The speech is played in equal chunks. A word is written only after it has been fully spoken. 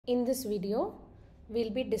In this video, we'll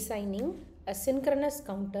be designing a synchronous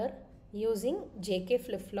counter using JK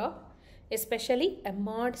flip-flop, especially a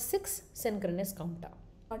mod 6 synchronous counter.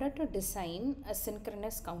 In order to design a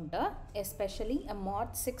synchronous counter, especially a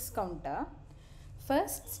mod 6 counter,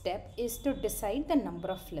 first step is to decide the number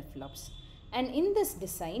of flip-flops. And in this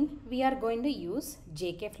design, we are going to use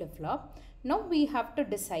JK flip-flop. Now we have to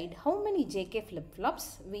decide how many JK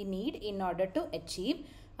flip-flops we need in order to achieve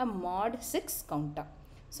a mod 6 counter.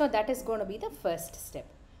 So that is going to be the first step.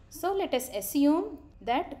 So let us assume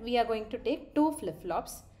that we are going to take 2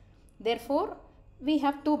 flip-flops. Therefore, we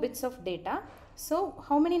have 2 bits of data. So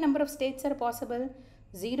how many number of states are possible?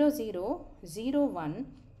 0, 0, 0, 1,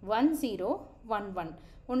 1, 0, 1, 1.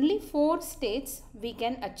 Only 4 states we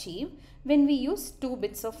can achieve when we use 2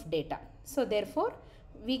 bits of data. So therefore,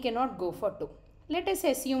 we cannot go for 2. Let us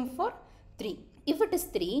assume for 3. If it is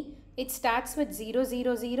 3, it starts with 0,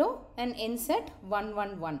 0, 0 and ends at 1,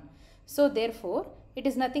 1, 1. So therefore, it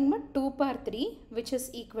is nothing but 2 power 3 which is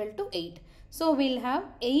equal to 8. So we'll have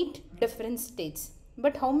 8 different states.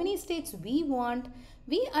 But how many states we want?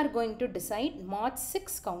 We are going to decide mod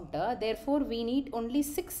 6 counter. Therefore, we need only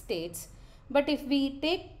 6 states. But if we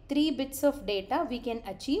take 3 bits of data, we can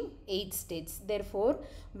achieve 8 states. Therefore,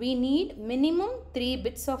 we need minimum 3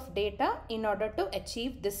 bits of data in order to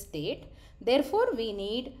achieve this state. Therefore, we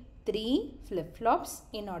need 3 flip-flops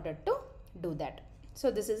in order to do that.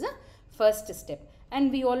 So this is a first step.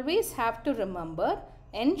 And we always have to remember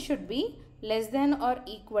n should be less than or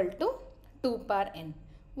equal to 2 power n.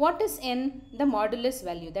 What is n? The modulus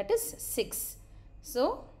value, that is 6.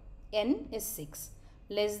 So n is 6.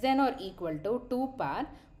 Less than or equal to 2 power.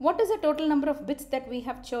 What is the total number of bits that we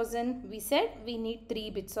have chosen? We said we need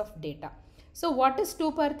 3 bits of data. So what is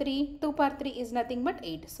 2 power 3? 2 power 3 is nothing but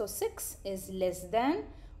 8. So 6 is less than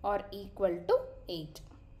or equal to 8.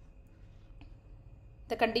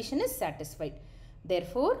 The condition is satisfied.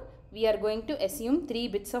 Therefore, we are going to assume 3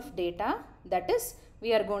 bits of data. That is,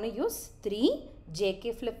 we are going to use 3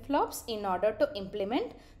 JK flip-flops in order to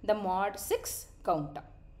implement the mod 6 counter.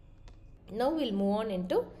 Now we'll move on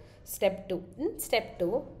into step 2. In step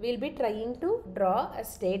 2, we'll be trying to draw a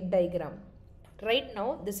state diagram. Right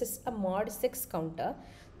now, this is a mod 6 counter.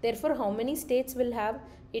 Therefore, how many states will have?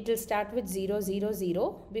 It will start with 0, 0,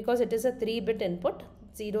 0 because it is a 3-bit input.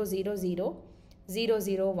 0, 0, 0, 0,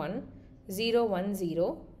 0, 1, 0, 1,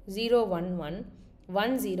 0, 0, 1, 1,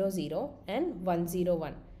 1, 0, 0 and 1, 0,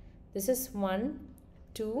 1. This is 1,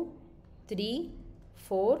 2, 3,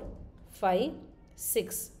 4, 5,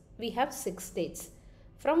 6. We have 6 states.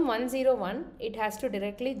 From 1, 0, 1, it has to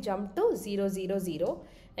directly jump to 0, 0, 0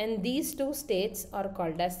 and these 2 states are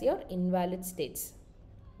called as your invalid states.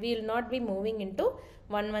 We will not be moving into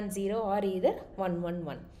 1, 1, 0 or either 1, 1,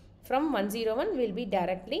 1. From 1, 0, 1, we will be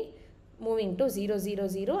directly moving to 0, 0,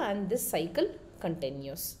 0 and this cycle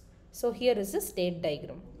continues. So here is the state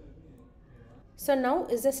diagram. So now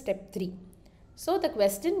is the step 3. So the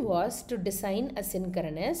question was to design a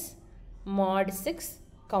synchronous mod 6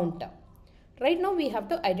 counter. Right now we have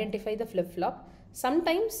to identify the flip-flop.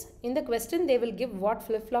 Sometimes in the question they will give what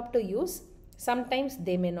flip-flop to use. Sometimes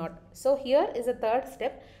they may not. So here is a third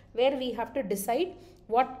step where we have to decide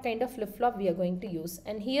what kind of flip-flop we are going to use.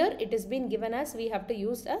 And here it has been given as we have to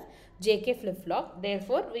use a JK flip-flop.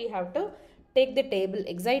 Therefore, we have to take the table,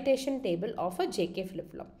 excitation table of a JK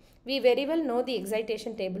flip-flop. We very well know the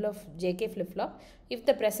excitation table of JK flip-flop. If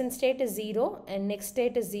the present state is 0 and next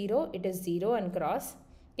state is 0, it is 0 and cross.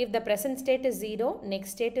 If the present state is 0,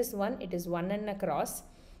 next state is 1, it is 1 and a cross.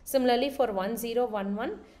 Similarly, for 1, 0, 1,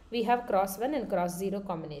 1, we have cross 1 and cross 0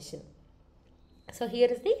 combination. So here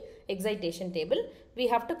is the excitation table. We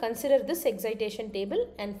have to consider this excitation table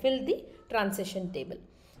and fill the transition table.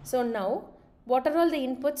 So now, what are all the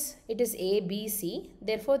inputs? It is A, B, C.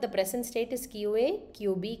 Therefore, the present state is QA,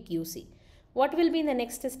 QB, QC. What will be in the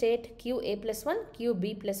next state? QA plus 1,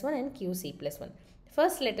 QB plus 1 and QC plus 1.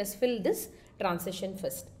 First, let us fill this transition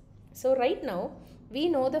first. So right now, we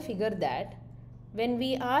know the figure that when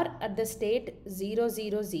we are at the state 0,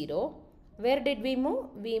 0, 0, where did we move?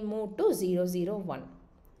 We moved to 0, 0, 1.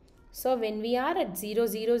 So when we are at 0,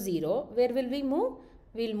 0, 0, where will we move?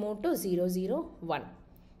 We will move to 0, 0, 1.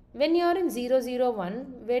 When you are in 0, 0, 1,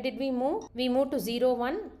 where did we move? We moved to 0,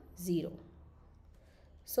 1, 0.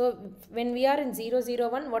 So when we are in 0, 0,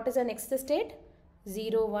 1, what is the next state?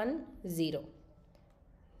 0, 1, 0.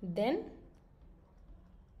 Then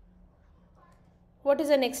what is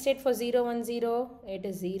the next state for 0, 1, 0? It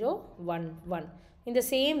is 0, 1, 1. In the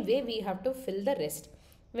same way, we have to fill the rest.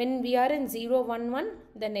 When we are in 0, 1, 1,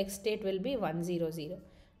 the next state will be 1, 0, 0.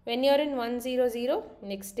 When you are in 1, 0, 0,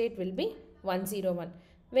 next state will be 1, 0, 1.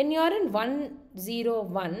 When you are in 1, 0,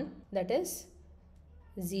 1, that is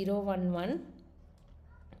 0, 1, 1,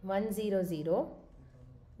 1, 0, 0,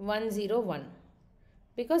 1, 0, 1.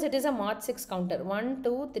 Because it is a mod 6 counter. 1,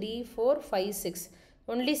 2, 3, 4, 5, 6.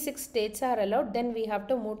 Only 6 states are allowed. Then we have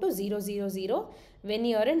to move to 0, 0, 0 when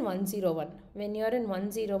you are in 1, 0, 1. When you are in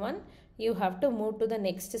 1, 0, 1, you have to move to the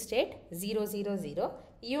next state 0, 0, 0.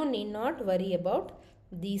 You need not worry about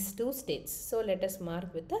these two states. So let us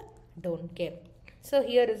mark with a don't care. So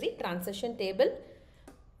here is the transition table.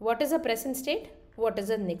 What is the present state? What is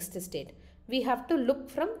the next state? We have to look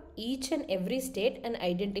from each and every state and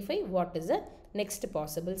identify what is the next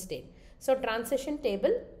possible state. So transition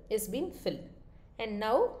table is being filled. And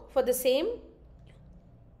now for the same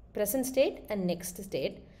present state and next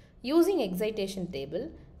state, using excitation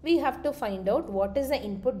table, we have to find out what is the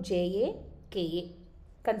input JA, KA,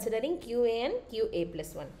 considering QA and QA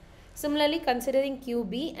plus 1. Similarly, considering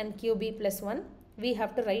QB and QB plus 1, we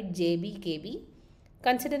have to write JB, KB.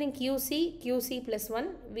 Considering QC, QC plus 1,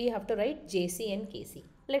 we have to write JC and KC.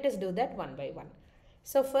 Let us do that one by one.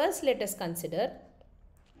 So first let us consider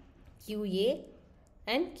QA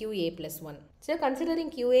and QA plus 1. So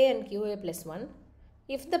considering QA and QA plus 1,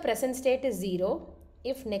 if the present state is 0,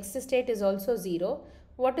 if next state is also 0,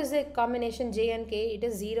 what is the combination J and K? It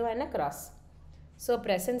is 0 and a cross. So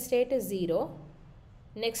present state is 0,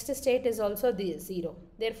 next state is also 0.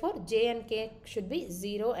 Therefore J and K should be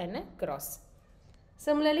 0 and a cross.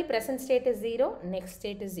 Similarly, present state is 0, next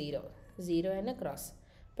state is 0, 0 and a cross.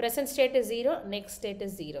 Present state is 0, next state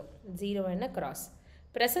is 0, 0 and a cross.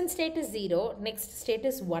 Present state is 0, next state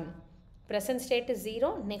is 1. Present state is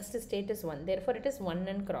 0, next state is 1. Therefore, it is 1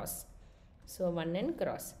 and cross. So, 1 and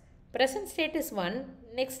cross. Present state is 1,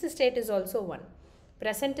 next state is also 1.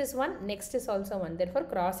 Present is 1, next is also 1. Therefore,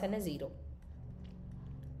 cross and a 0.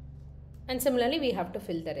 And similarly, we have to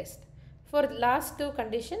fill the rest. For last two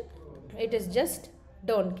condition, it is just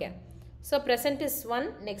don't care. So present is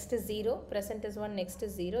 1, next is 0, present is 1, next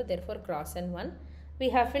is 0, therefore cross and 1. We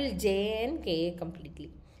have filled J and K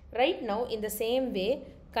completely. Right now, in the same way,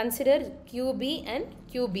 consider QB and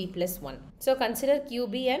QB plus 1. So consider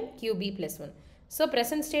QB and QB plus 1. So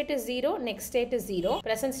present state is 0, next state is 0,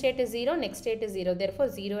 present state is 0, next state is 0, therefore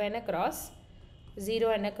 0 and a cross, 0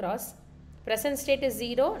 and a cross. Present state is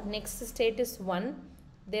 0, next state is 1,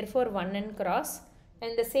 therefore 1 and cross.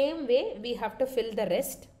 And the same way we have to fill the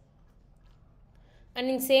rest. And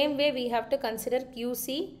in same way we have to consider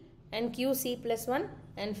QC and QC plus 1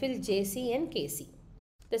 and fill JC and KC.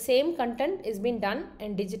 The same content is been done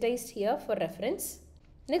and digitized here for reference.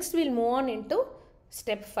 Next we'll move on into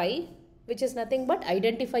step 5, which is nothing but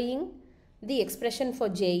identifying the expression for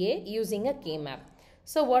JA using a K-map.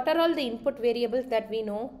 So what are all the input variables that we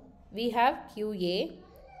know? We have QA,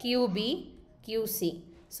 QB, QC.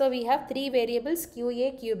 So we have 3 variables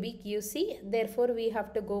QA, QB, QC. Therefore, we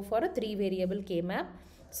have to go for a 3 variable K-map.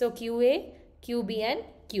 So QA, QB and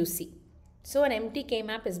QC. So an empty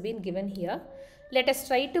K-map has been given here. Let us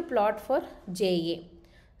try to plot for JA.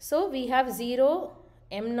 So we have 0,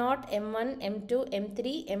 M0, M1, M2,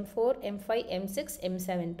 M3, M4, M5, M6,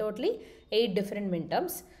 M7. Totally 8 different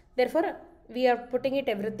minterms. Therefore, we are putting it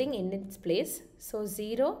everything in its place. So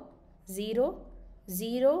 0, 0,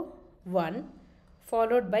 0, 1.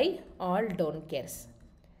 Followed by all don't cares.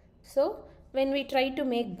 So when we try to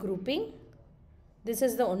make grouping, this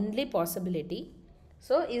is the only possibility.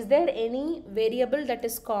 So is there any variable that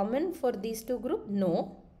is common for these two groups?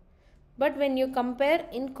 No. But when you compare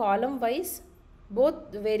in column wise,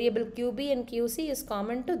 both variable QB and QC is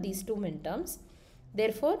common to these two minterms.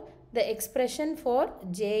 Therefore, the expression for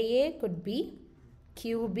JA could be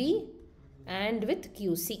QB and with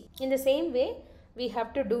QC. In the same way, we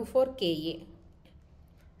have to do for KA.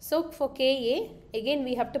 So for KA, again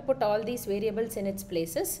we have to put all these variables in its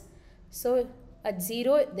places. So at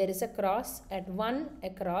 0 there is a cross, at 1 a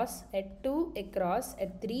cross, at 2 a cross,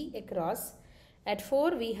 at 3 a cross, at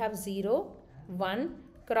 4 we have 0, 1,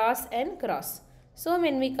 cross and cross. So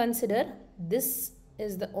when we consider this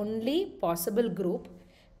is the only possible group,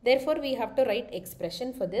 therefore we have to write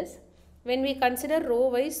expression for this. When we consider row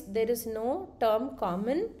wise, there is no term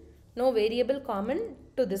common, no variable common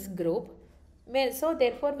to this group. So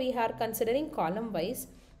therefore we are considering column wise,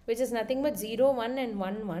 which is nothing but 0, 1 and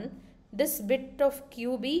 1, 1. This bit of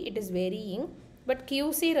QB, it is varying, but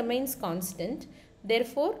QC remains constant.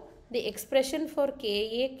 Therefore, the expression for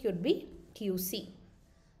KA could be QC.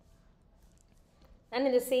 And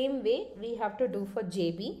in the same way, we have to do for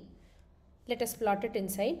JB. Let us plot it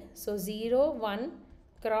inside. So 0, 1,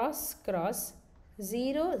 cross, cross,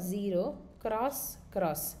 0, 0, cross,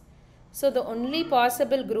 cross. So the only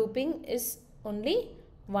possible grouping is only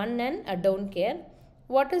 1 and a don't care.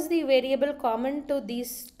 what is the variable common to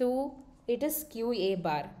these two? It is QA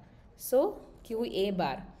bar. So QA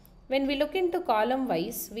bar. When we look into column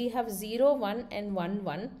wise, we have 0, 1 and 1,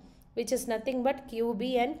 1, which is nothing but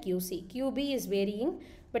QB and QC. QB is varying,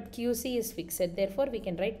 but QC is fixed. Therefore, we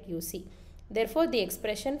can write QC. Therefore, the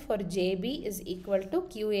expression for JB is equal to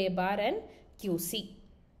QA bar and QC.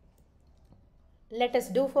 Let us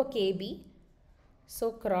do for KB.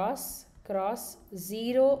 So cross, cross,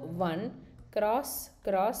 0, 1, cross,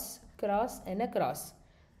 cross, cross and a cross.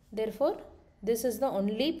 Therefore, this is the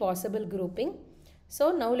only possible grouping.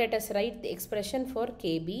 So now let us write the expression for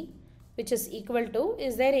KB, which is equal to,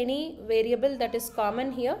 is there any variable that is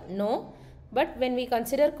common here? No. But when we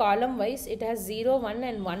consider column wise, it has 0, 1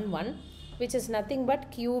 and 1, 1, which is nothing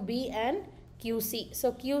but QB and QC.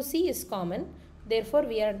 So QC is common. Therefore,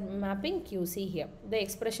 we are mapping QC here. The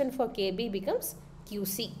expression for KB becomes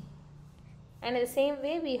QC. And in the same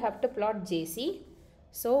way, we have to plot JC.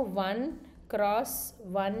 So 1 cross,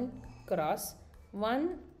 1 cross,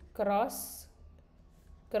 1 cross,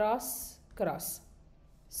 cross, cross.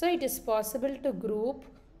 So it is possible to group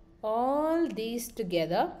all these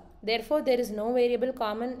together. Therefore, there is no variable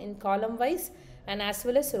common in column wise and as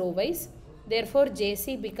well as row wise. Therefore,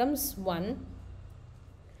 JC becomes 1.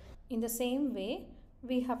 In the same way,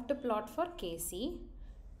 we have to plot for KC.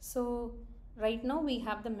 So right now we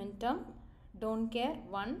have the minterm don't care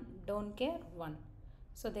 1, don't care 1.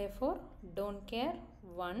 So therefore, don't care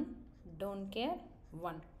 1, don't care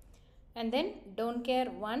 1. And then don't care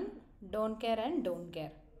 1, don't care and don't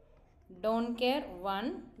care. Don't care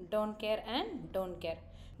 1, don't care and don't care.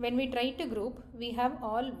 When we try to group, we have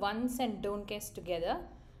all ones and don't cares together.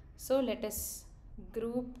 So let us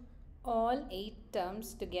group all 8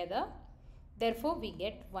 terms together. Therefore, we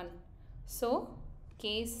get 1. So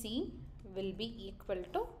KC will be equal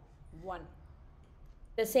to 1.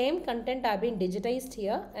 The same content have been digitized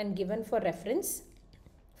here and given for reference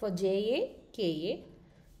for JA, KA,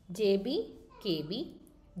 JB, KB,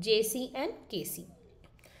 JC and KC.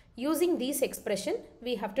 Using these expression,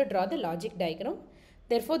 we have to draw the logic diagram.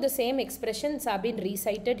 Therefore, the same expressions have been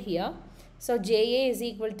recited here. So, JA is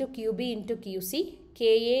equal to QB into QC,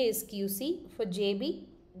 KA is QC for JB,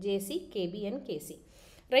 JC, KB and KC.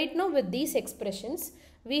 Right now with these expressions,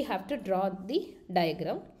 we have to draw the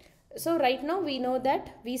diagram. So, right now we know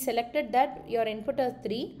that we selected that your input are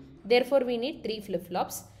 3, therefore we need 3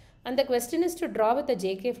 flip-flops. And the question is to draw with a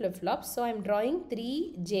JK flip-flops. So, I am drawing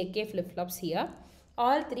 3 JK flip-flops here.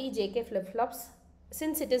 All 3 JK flip-flops,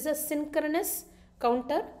 since it is a synchronous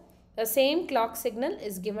counter, the same clock signal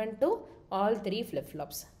is given to all 3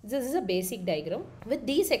 flip-flops. This is a basic diagram. With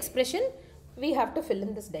these expression, we have to fill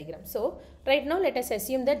in this diagram. So, right now let us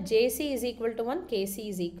assume that JC is equal to 1, KC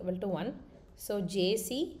is equal to 1. So,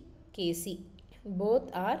 JC, KC both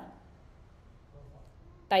are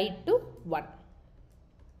tied to 1.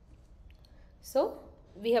 So,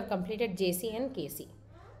 we have completed JC and KC.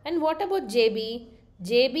 And what about JB?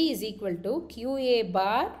 JB is equal to QA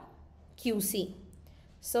bar QC.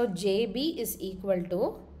 So, JB is equal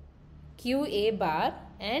to QA bar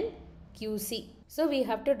and QC. So, we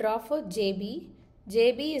have to draw for JB.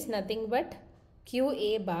 JB is nothing but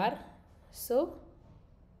QA bar. So,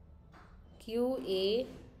 QA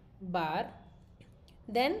bar,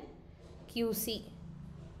 then QC.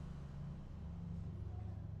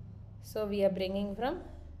 So, we are bringing from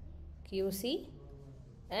QC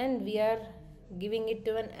and we are giving it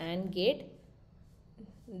to an AND gate.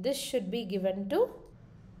 This should be given to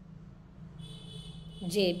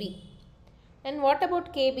JB. And what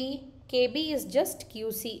about KB? KB is just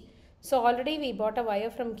QC. So, already we bought a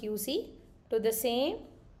wire from QC. To the same,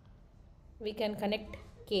 we can connect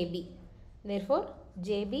KB. Therefore,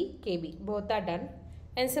 JB, KB both are done.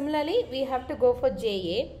 And similarly, we have to go for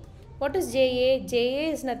JA. What is JA?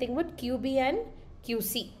 JA is nothing but QB and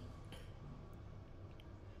QC.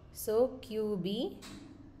 So, QB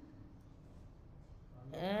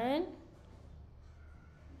and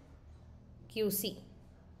QC.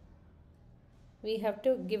 We have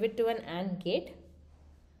to give it to an AND gate.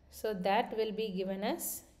 So, that will be given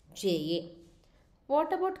as JA.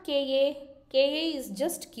 What about KA? KA is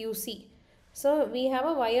just QC. So, we have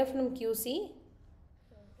a wire from QC,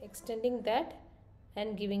 extending that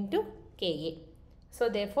and giving to KA. So,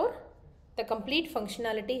 therefore, the complete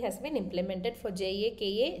functionality has been implemented for JA,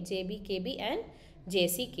 KA, JB, KB and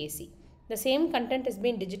JC, KC. The same content has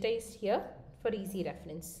been digitized here for easy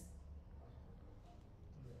reference.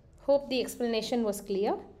 Hope the explanation was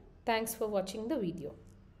clear. Thanks for watching the video.